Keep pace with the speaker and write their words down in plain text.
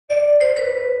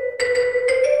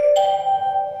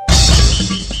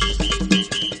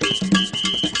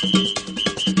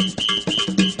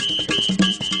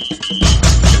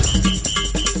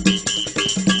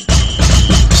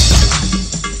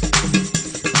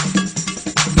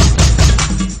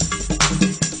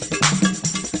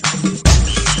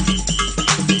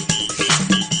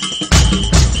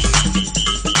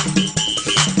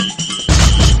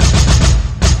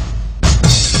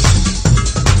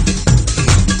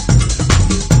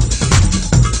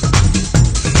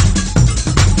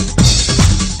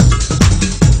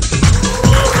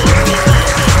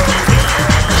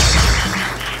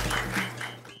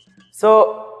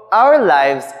So our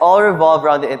lives all revolve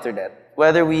around the internet,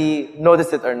 whether we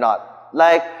notice it or not.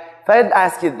 Like, if I had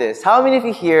asked you this, how many of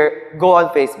you here go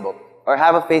on Facebook or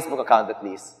have a Facebook account at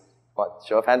least? What?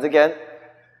 Show of hands again.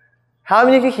 How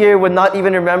many of you here would not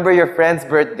even remember your friends'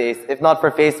 birthdays if not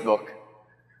for Facebook?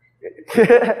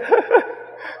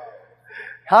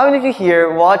 How many of you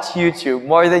here watch YouTube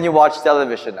more than you watch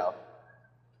television now?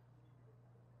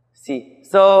 See,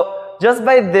 so just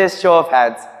by this show of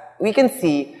hands, we can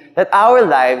see that our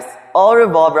lives all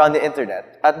revolve around the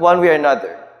internet at one way or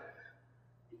another.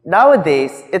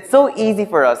 Nowadays, it's so easy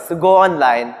for us to go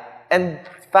online and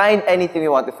find anything we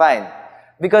want to find.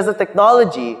 Because of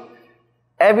technology,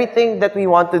 everything that we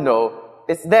want to know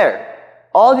is there.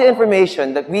 All the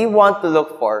information that we want to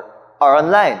look for are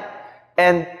online.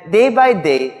 And day by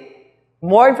day,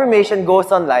 more information goes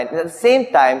online. And at the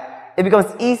same time, it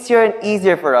becomes easier and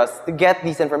easier for us to get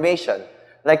this information.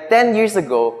 Like 10 years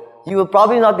ago, you will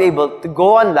probably not be able to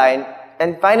go online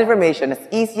and find information as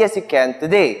easy as you can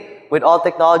today. With all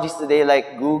technologies today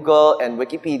like Google and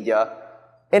Wikipedia,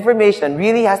 information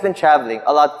really has been traveling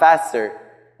a lot faster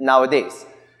nowadays.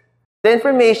 The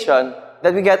information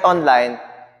that we get online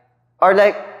are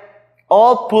like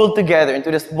all pulled together into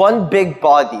this one big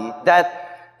body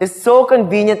that is so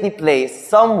conveniently placed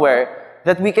somewhere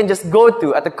that we can just go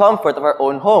to at the comfort of our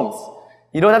own homes.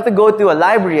 You don't have to go to a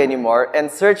library anymore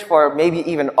and search for maybe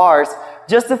even hours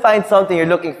just to find something you're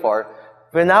looking for.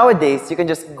 But nowadays, you can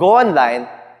just go online,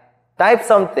 type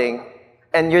something,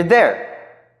 and you're there.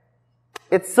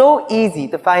 It's so easy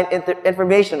to find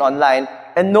information online,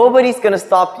 and nobody's gonna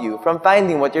stop you from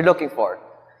finding what you're looking for.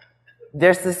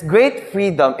 There's this great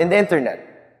freedom in the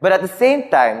internet, but at the same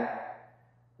time,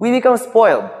 we become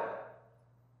spoiled.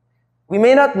 We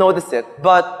may not notice it,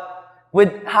 but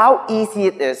with how easy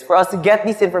it is for us to get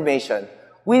this information,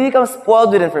 we become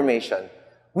spoiled with information.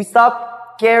 We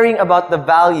stop caring about the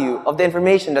value of the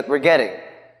information that we're getting.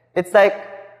 It's like,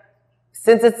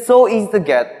 since it's so easy to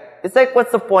get, it's like,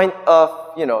 what's the point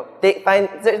of,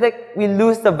 it's like we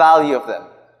lose the value of them.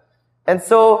 And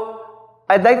so,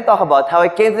 I'd like to talk about how I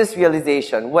came to this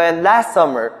realization when last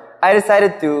summer, I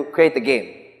decided to create a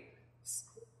game.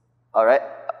 Alright?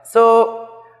 So,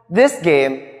 this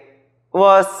game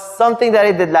was something that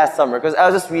I did last summer because I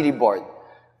was just really bored.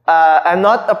 I'm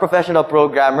not a professional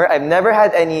programmer. I've never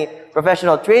had any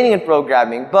professional training in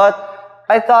programming, but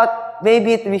I thought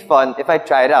maybe it would be fun if I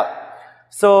try it out.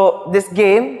 So this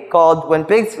game called When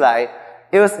Pigs Fly,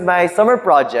 it was my summer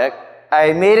project.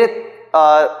 I made it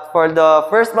for the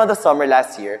first month of summer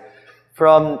last year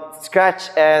from scratch,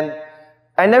 and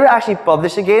I never actually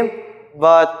published a game,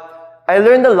 but I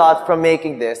learned a lot from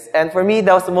making this, and for me,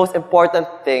 that was the most important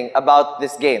thing about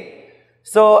this game.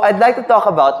 So, I'd like to talk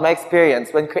about my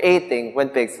experience when creating When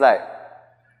Pigs Fly.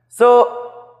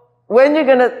 So, when you're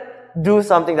gonna do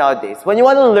something nowadays, when you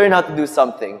want to learn how to do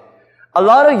something, a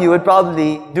lot of you would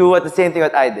probably do the same thing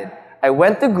that I did. I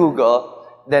went to Google,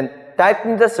 then typed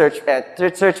in the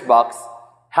search box,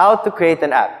 how to create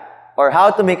an app, or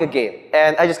how to make a game.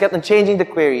 And I just kept on changing the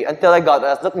query until I got what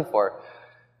I was looking for.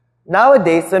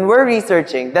 Nowadays, when we're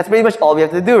researching, that's pretty much all we have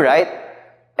to do, right?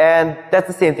 And that's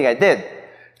the same thing I did.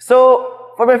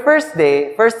 So, for my first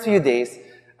few days,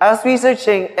 I was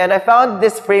researching and I found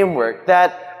this framework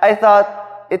that I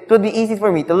thought it would be easy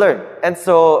for me to learn. And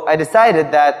so, I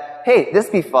decided that, hey, this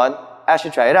would be fun, I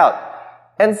should try it out.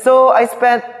 And so, I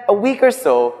spent a week or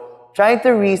so trying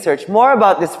to research more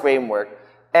about this framework,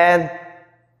 and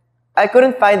I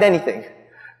couldn't find anything.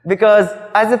 Because,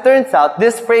 as it turns out,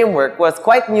 this framework was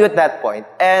quite new at that point,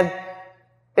 and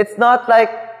it's not like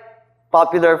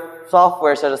popular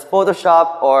software such as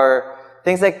Photoshop or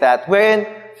things like that, wherein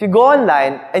if you go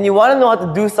online and you want to know how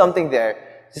to do something there,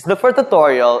 just look for a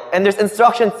tutorial, and there's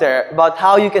instructions there about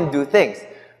how you can do things.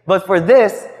 But for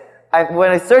this, when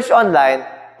I searched online,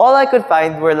 all I could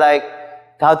find were like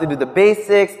how to do the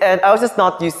basics, and I was just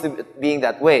not used to it being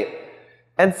that way.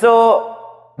 And so,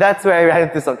 that's where I ran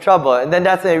into some trouble. And then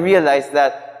that's when I realized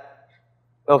that,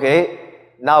 okay,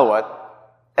 now what?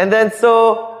 And then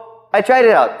so, I tried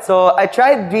it out. So, I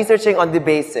tried researching on the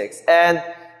basics. And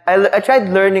I tried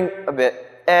learning a bit.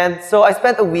 And so, I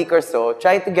spent a week or so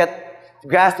trying to get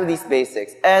grasp of these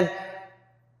basics. And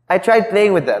I tried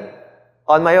playing with them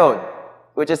on my own,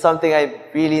 which is something I've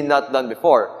really not done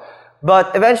before.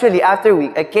 But eventually, after a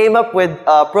week, I came up with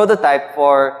a prototype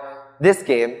for this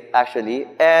game, actually.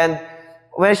 And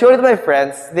when I showed it to my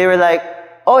friends, they were like,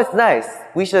 oh, it's nice.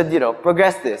 We should,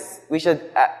 progress this. We should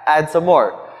add some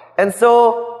more. And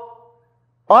so,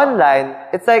 online,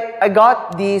 it's like I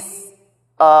got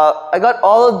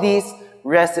all these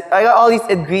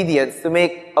ingredients to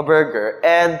make a burger.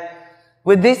 And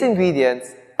with these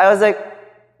ingredients, I was like,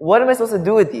 what am I supposed to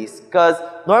do with these? Because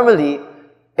normally,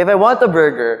 if I want a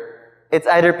burger, it's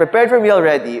either prepared for me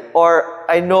already or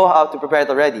I know how to prepare it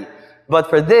already. But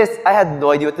for this, I had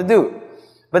no idea what to do.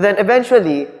 But then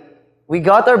eventually, we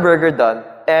got our burger done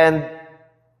and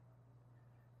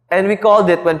we called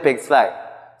it When Pigs Fly.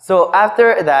 So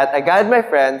after that, I gathered my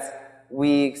friends,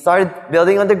 we started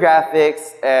building on the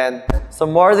graphics and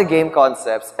some more of the game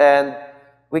concepts, and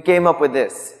we came up with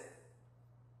this.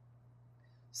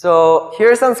 So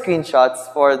here are some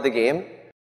screenshots for the game.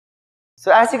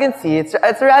 So as you can see, it's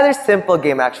a rather simple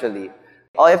game actually.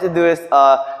 All you have to do is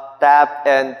tap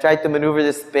and try to maneuver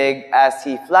this pig as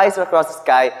he flies across the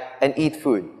sky and eat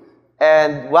food.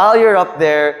 And while you're up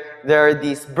there, there are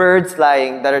these birds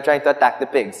flying that are trying to attack the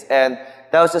pigs. And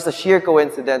that was just a sheer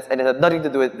coincidence, and it had nothing to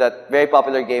do with that very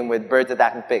popular game with birds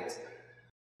attacking pigs.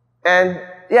 And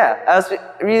yeah, I was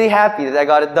really happy that I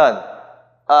got it done.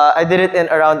 I did it in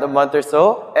around a month or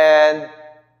so, and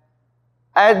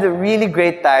I had a really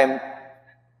great time,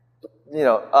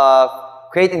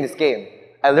 creating this game.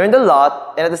 I learned a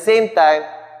lot, and at the same time,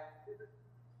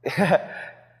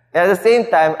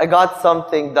 I got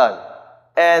something done.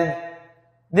 And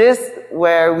this is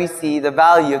where we see the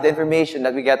value of the information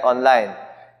that we get online.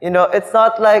 It's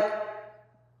not like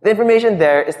the information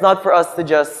there is not for us to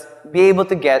just be able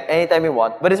to get anytime we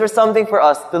want, but it's for something for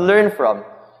us to learn from.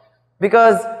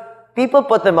 Because people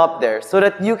put them up there so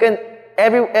that you can,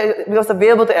 because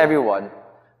available to everyone.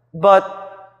 But,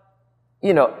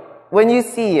 when you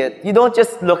see it, you don't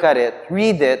just look at it,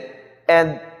 read it,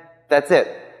 and that's it.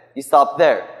 You stop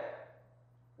there.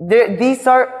 These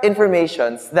are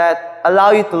informations that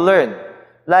allow you to learn.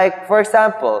 Like, for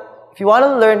example, if you want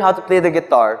to learn how to play the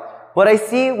guitar, what I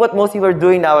see what most people are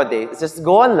doing nowadays is just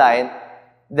go online,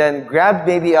 then grab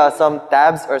maybe some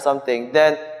tabs or something,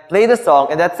 then play the song,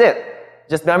 and that's it.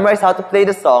 Just memorize how to play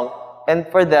the song, and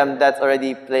for them, that's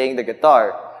already playing the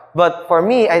guitar. But for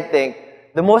me, I think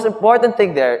the most important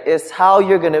thing there is how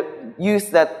you're going to use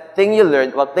that thing you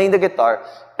learned while playing the guitar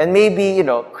and maybe,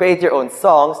 create your own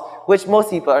songs, which most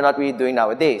people are not really doing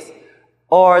nowadays.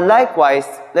 Or likewise,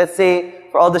 let's say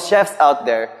for all the chefs out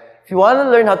there, if you want to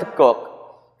learn how to cook,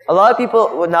 a lot of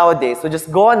people nowadays will just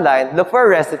go online, look for a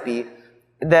recipe,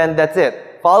 then that's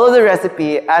it. Follow the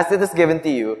recipe as it is given to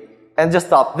you, and just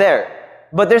stop there.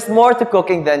 But there's more to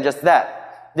cooking than just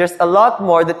that. There's a lot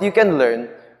more that you can learn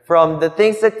from the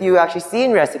things that you actually see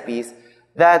in recipes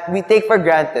that we take for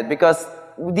granted because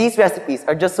these recipes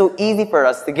are just so easy for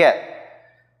us to get.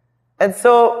 And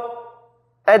so,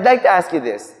 I'd like to ask you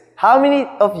this. How many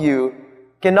of you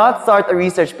cannot start a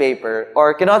research paper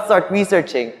or cannot start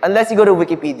researching unless you go to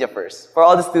Wikipedia first? For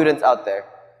all the students out there.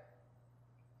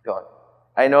 Go on.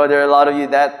 I know there are a lot of you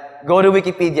that go to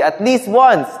Wikipedia at least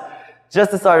once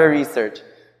just to start a research.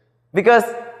 Because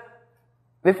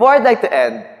before I'd like to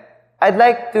end, I'd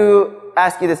like to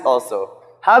ask you this also.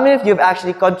 How many of you have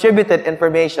actually contributed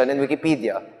information in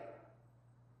Wikipedia?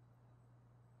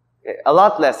 Okay, a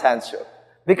lot less hands show.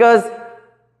 Because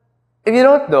if you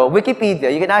don't know,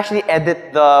 Wikipedia, you can actually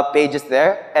edit the pages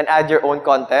there and add your own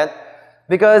content.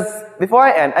 Because before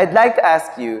I end, I'd like to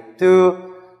ask you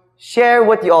to share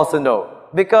what you also know.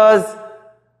 Because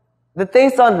the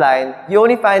things online, you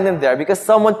only find them there because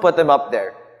someone put them up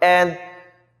there. And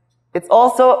it's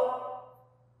also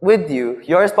with you,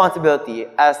 your responsibility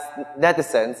as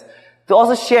netizens, to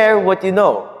also share what you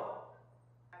know.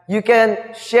 You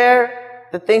can share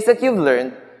the things that you've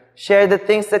learned, share the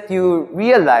things that you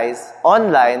realize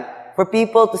online for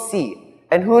people to see.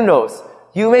 And who knows,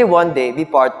 you may one day be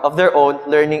part of their own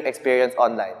learning experience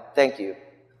online. Thank you.